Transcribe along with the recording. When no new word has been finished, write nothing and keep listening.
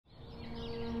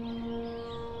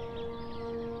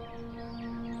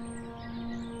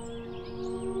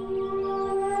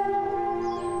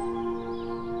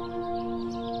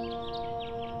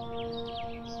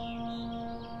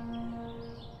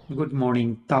Good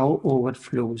morning. Tao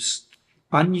Overflows.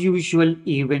 Unusual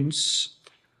events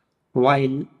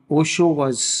while Osho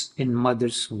was in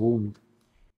mother's womb.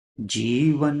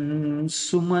 जीवन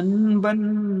सुमन बन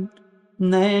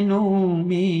नैनों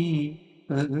में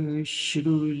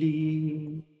अश्रुली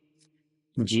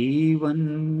जीवन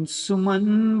सुमन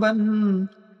बन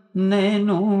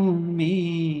नैनों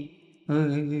में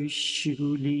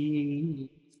अश्रुली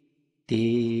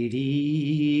तेरी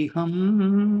हम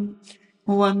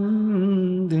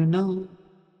वंदना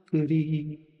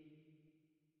करें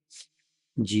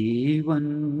जीवन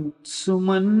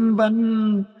सुमन बन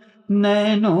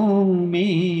नैनों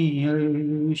में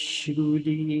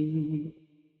अश्रुली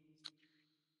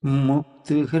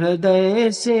मुक्त हृदय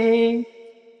से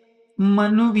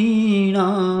मनवीणा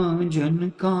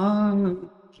झनकारती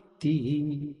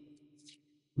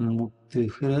मुक्त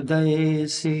हृदय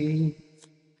से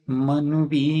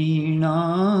मनवीणा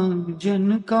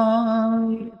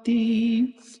झनकारती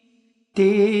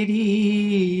तेरी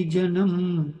जन्म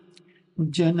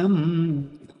जन्म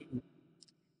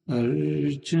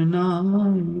अर्चना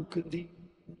करे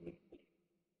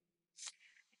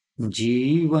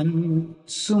जीवन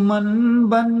सुमन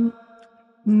बन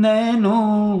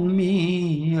नैनों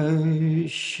में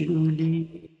अश्रुली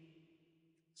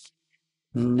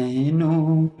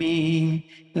नैनों में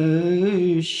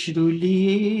अश्रुली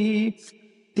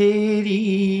तेरी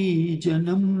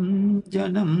जन्म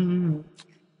जन्म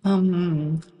हम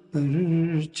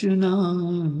अर्चना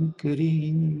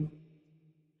करें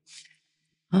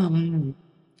हम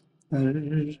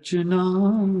अर्चना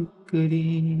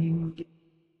करें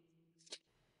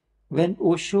When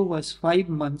Osho was 5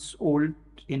 months old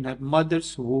in her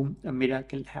mother's womb, a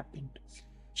miracle happened.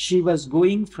 She was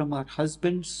going from her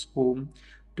husband's home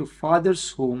to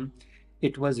father's home.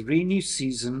 It was rainy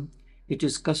season. It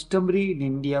is customary in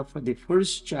India for the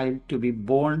first child to be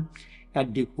born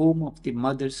at the home of the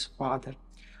mother's father.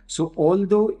 So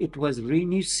although it was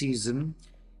rainy season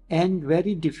and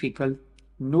very difficult,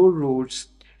 no roads,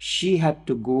 she had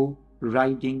to go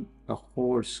riding a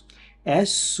horse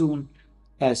as soon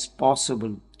as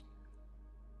possible.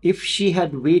 If she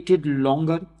had waited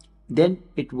longer, then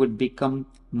it would become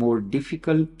more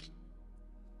difficult.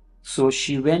 So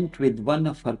she went with one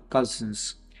of her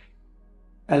cousins.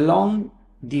 Along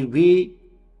the way,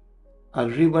 a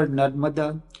river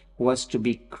Narmada was to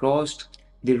be crossed.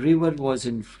 The river was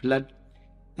in flood,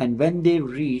 and when they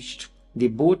reached, the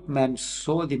boatman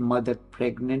saw the mother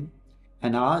pregnant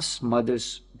and asked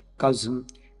mother's cousin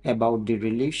about the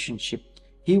relationship.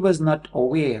 He was not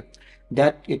aware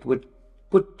that it would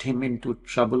put him into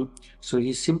trouble, so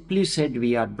he simply said,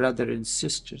 "We are brother and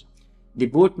sister." The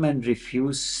boatman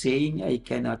refused, saying, "I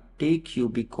cannot take you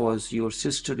because your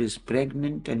sister is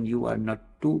pregnant and you are not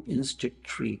two instead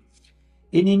three."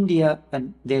 In India,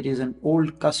 and there is an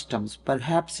old custom,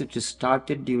 perhaps it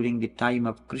started during the time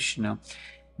of Krishna,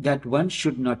 that one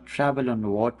should not travel on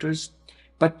waters,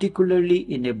 particularly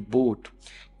in a boat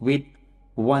with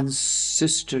one's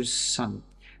sister's son.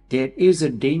 There is a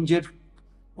danger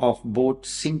of boat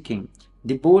sinking.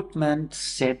 The boatman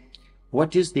said,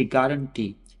 "What is the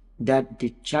guarantee that the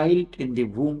child in the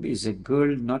womb is a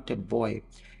girl, not a boy?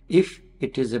 If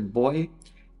it is a boy,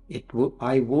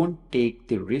 I won't take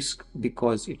the risk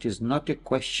because it is not a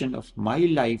question of my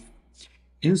life.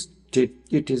 Instead,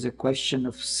 it is a question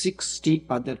of 60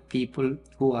 other people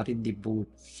who are in the boat.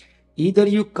 Either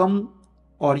you come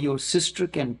or your sister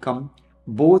can come.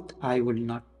 Both I will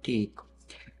not take."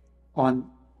 On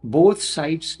both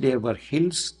sides there were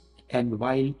hills and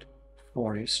wild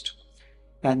forest,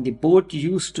 and the boat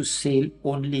used to sail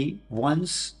only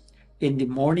once in the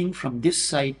morning from this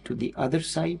side to the other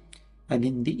side, and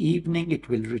in the evening it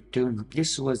will return.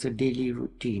 This was a daily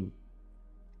routine.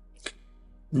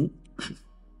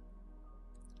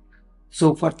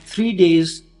 So for 3 days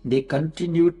they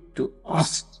continued to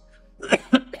ask,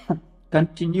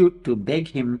 continued to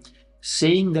beg him,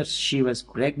 saying that she was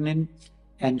pregnant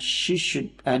and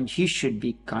he should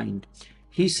be kind.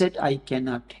 He said, "I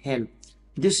cannot help.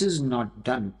 This is not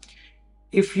done.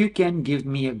 If you can give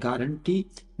me a guarantee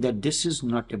that this is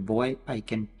not a boy, I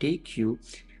can take you.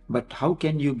 But how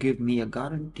can you give me a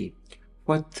guarantee?"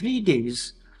 For 3 days,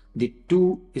 the two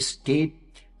stayed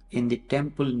in the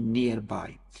temple nearby.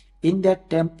 In that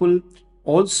temple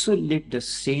also lived a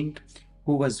saint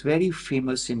who was very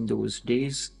famous in those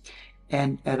days.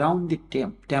 And around the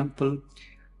temple,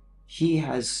 he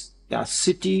has a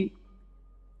city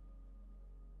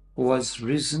was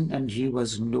risen, and he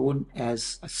was known as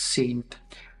a Saint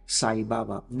Sai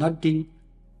Baba, not the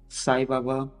Sai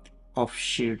Baba of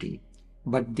Shirdi,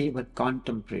 but they were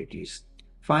contemporaries.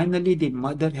 Finally, the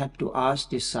mother had to ask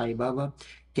the Sai Baba,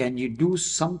 Can you do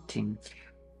something?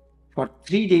 For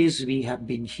 3 days we have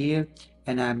been here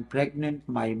and I am pregnant.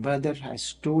 My brother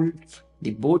has told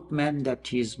the boatman that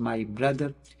he is my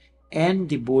brother and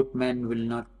the boatman will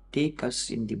not take us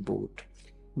in the boat.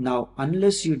 Now,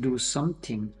 unless you do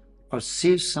something or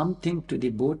say something to the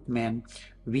boatman,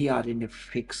 we are in a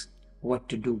fix. What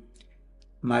to do?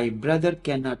 My brother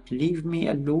cannot leave me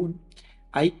alone.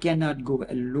 I cannot go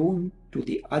alone to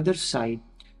the other side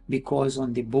because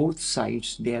on the both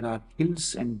sides there are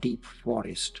hills and deep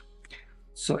forest.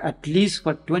 So at least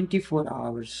for 24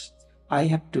 hours, I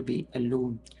have to be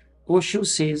alone. Osho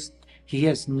says he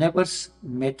has never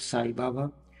met Sai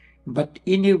Baba, but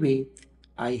in a way,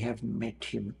 I have met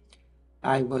him.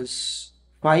 I was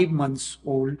 5 months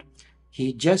old.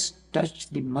 He just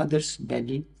touched the mother's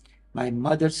belly. My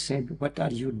mother said, "What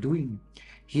are you doing?"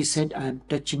 He said, "I am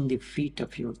touching the feet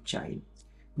of your child."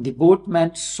 The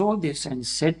boatman saw this and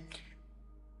said,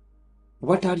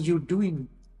 "What are you doing?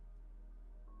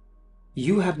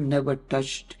 You have never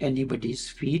touched anybody's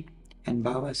feet." And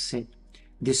Baba said,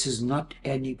 "This is not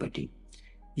anybody.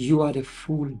 You are a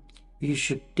fool. You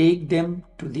should take them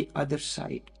to the other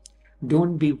side.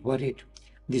 Don't be worried.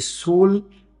 The soul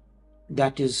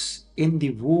that is in the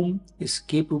womb is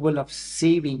capable of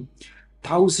saving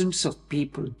thousands of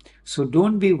people. So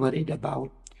don't be worried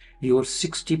about your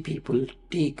 60 people.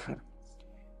 Take her."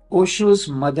 Osho's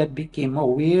mother became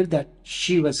aware that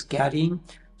she was carrying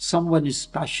someone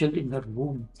special in her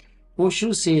womb.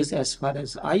 Osho says, as far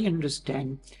as I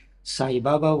understand, Sai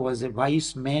Baba was a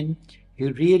wise man. He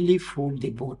really fooled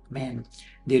the boatman.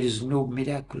 There is no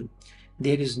miracle.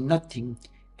 There is nothing.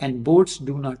 And boats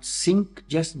do not sink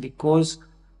just because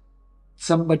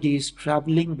somebody is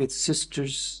traveling with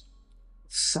sister's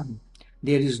son.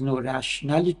 There is no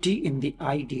rationality in the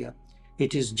idea.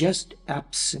 It is just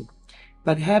absent.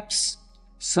 Perhaps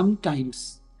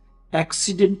sometimes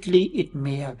accidentally it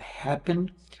may have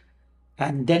happened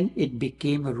and then it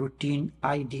became a routine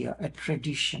idea, a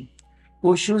tradition.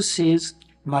 Osho says,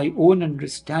 my own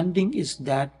understanding is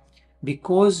that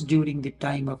because during the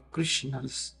time of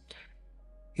Krishna's,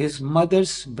 his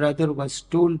mother's brother was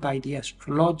told by the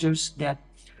astrologers that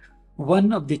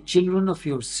one of the children of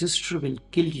your sister will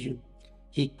kill you.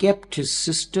 He kept his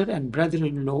sister and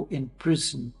brother-in-law in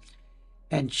prison,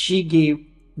 and she gave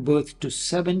birth to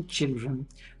 7 children,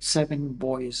 7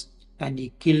 boys, and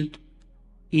he killed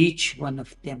each one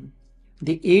of them.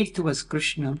 The 8th was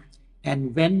Krishna,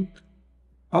 and when,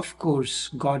 of course,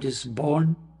 God is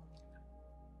born,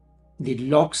 the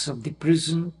locks of the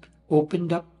prison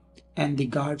opened up and the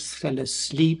guards fell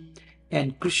asleep,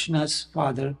 and Krishna's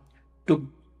father took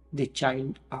the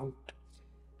child out.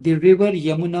 The river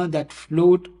Yamuna that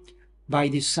flowed by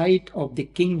the side of the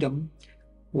kingdom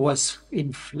was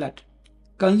in flood.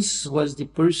 Kans was the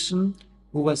person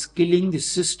who was killing the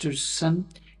sister's son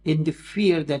in the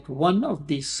fear that one of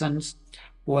the sons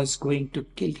was going to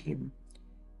kill him.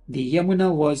 The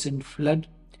Yamuna was in flood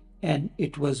and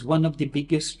it was one of the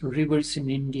biggest rivers in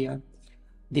India.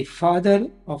 The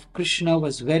father of Krishna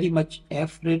was very much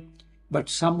afraid, but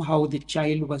somehow the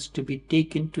child was to be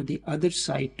taken to the other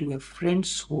side to a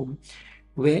friend's home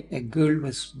where a girl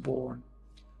was born.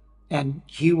 And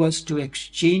he was to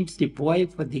exchange the boy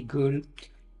for the girl.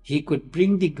 He could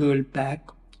bring the girl back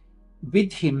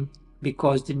with him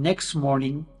because the next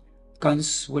morning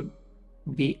Kans would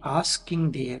be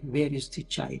asking there, where is the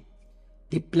child?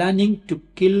 They planning to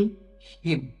kill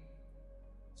him.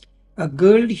 A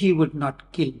girl he would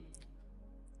not kill.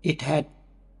 It had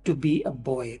to be a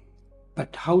boy.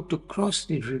 But how to cross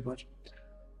the river?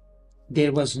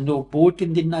 There was no boat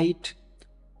in the night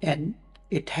and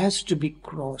it has to be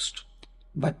crossed.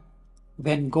 But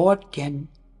when God can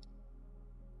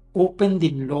open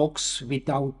the locks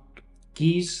without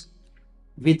keys,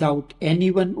 without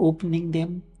anyone opening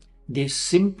them, they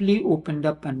simply opened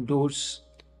up and doors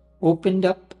opened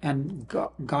up and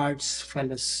guards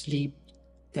fell asleep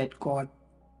that God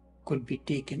could be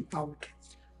taken out.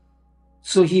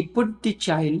 So he put the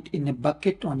child in a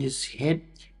bucket on his head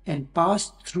and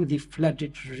passed through the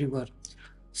flooded river.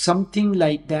 Something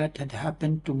like that had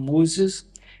happened to Moses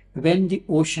when the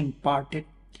ocean parted.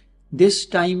 This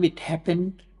time it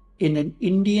happened in an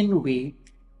Indian way.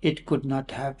 It could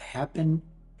not have happened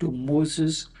to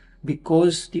Moses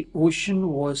because the ocean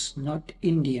was not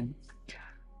Indian.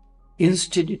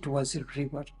 Instead, it was a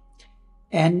river.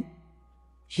 And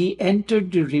he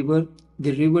entered the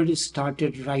river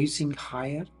started rising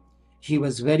higher. He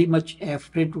was very much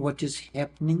afraid what is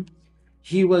happening.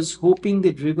 He was hoping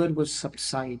the river would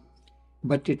subside,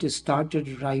 but it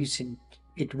started rising.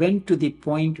 It went to the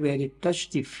point where it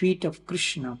touched the feet of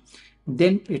Krishna.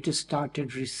 Then it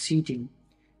started receding.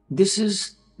 This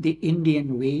is the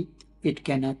Indian way. It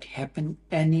cannot happen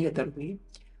any other way.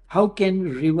 How can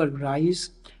river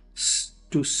rise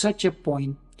to such a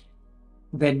point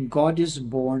when God is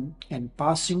born and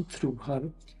passing through her?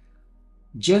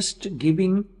 Just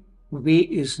giving way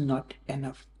is not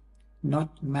enough,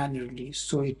 not mannerly.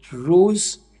 So it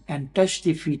rose and touched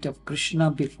the feet of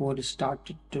Krishna before it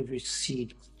started to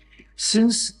recede.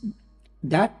 Since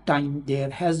that time,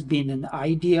 there has been an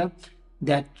idea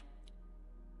that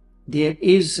there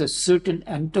is a certain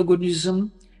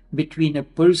antagonism between a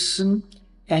person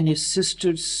and his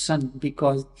sister's son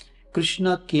because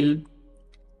Krishna killed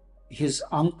his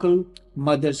uncle,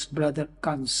 mother's brother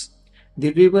Kans.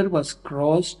 The river was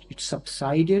crossed, it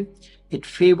subsided, it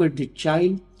favored the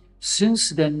child.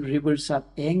 Since then, rivers are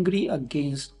angry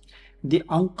against the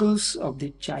uncles of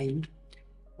the child,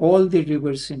 all the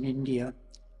rivers in India,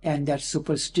 and that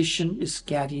superstition is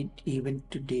carried even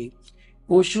today.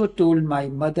 Osho told my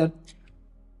mother,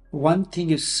 one thing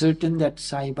is certain, that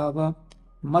Sai Baba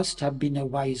must have been a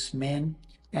wise man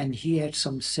and he had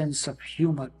some sense of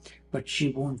humor, but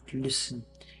she won't listen.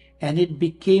 And it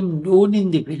became known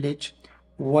in the village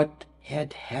what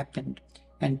had happened.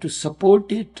 And to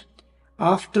support it,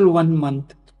 after 1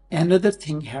 month, another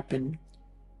thing happened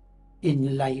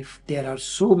in life. There are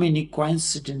so many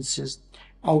coincidences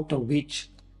out of which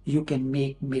you can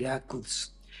make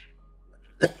miracles.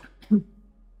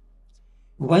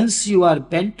 Once you are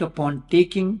bent upon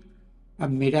taking a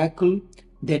miracle,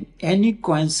 then any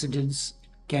coincidence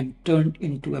can turn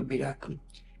into a miracle.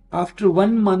 After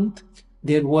 1 month,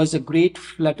 there was a great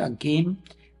flood again,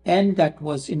 and that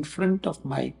was in front of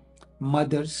my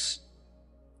mother's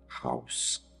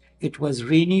house. It was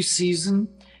rainy season.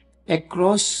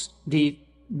 Across the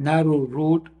narrow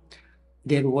road,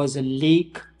 there was a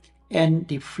lake, and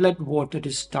the flood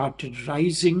water started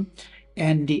rising,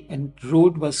 and the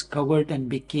road was covered and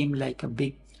became like a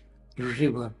big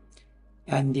river.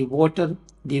 And the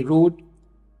road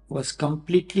was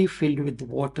completely filled with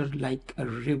water like a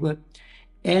river,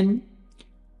 and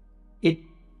it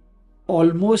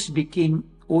almost became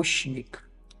oceanic.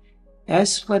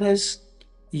 As far as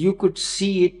you could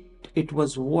see it, it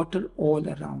was water all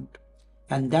around.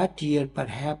 And that year,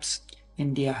 perhaps,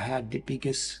 India had the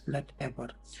biggest flood ever.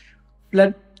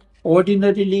 Flood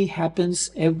ordinarily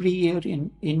happens every year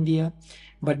in India,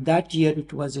 but that year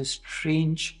it was a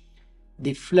strange.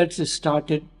 The floods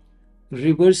started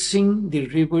reversing the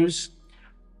river's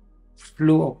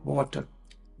flow of water.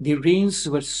 The rains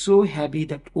were so heavy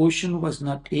that ocean was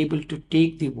not able to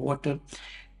take the water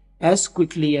as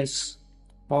quickly as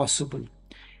possible.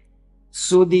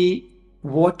 So the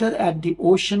water at the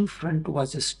ocean front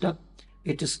was stuck.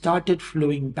 It started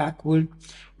flowing backward,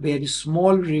 where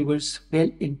small rivers fell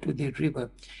into the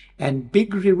river, and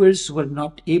big rivers were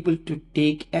not able to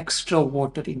take extra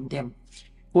water in them.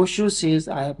 Osho says,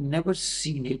 I have never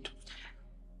seen it,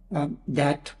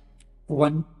 that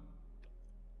one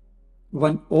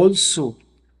also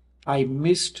I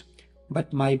missed,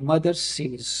 but my mother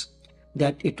says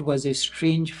that it was a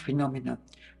strange phenomenon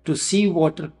to see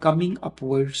water coming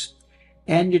upwards,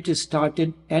 and it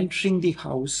started entering the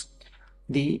house.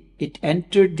 It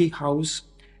entered the house.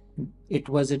 It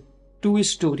was a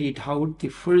two-storied house. The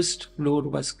first floor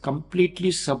was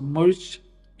completely submerged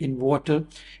in water.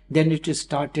 Then it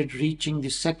started reaching the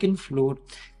second floor,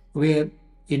 where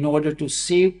in order to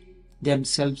save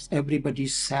themselves, everybody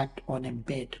sat on a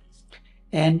bed.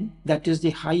 And that is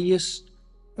the highest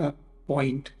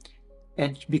point.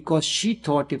 And because she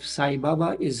thought, if Sai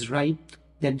Baba is right,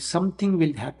 then something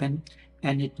will happen,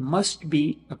 and it must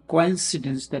be a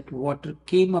coincidence that water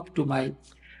came up to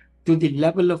the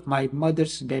level of my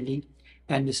mother's belly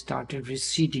and started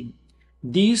receding.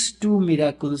 These two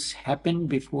miracles happened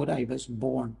before I was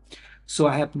born. So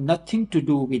I have nothing to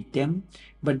do with them,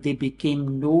 but they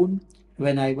became known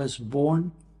when I was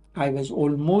born. I was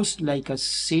almost like a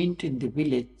saint in the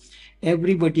village.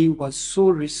 Everybody was so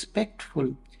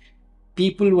respectful.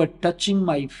 People were touching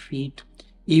my feet,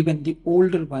 even the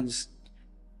older ones.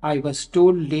 I was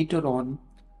told later on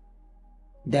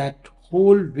that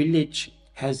whole village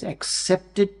has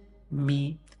accepted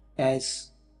me as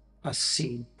a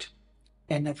saint.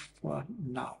 Enough for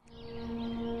now.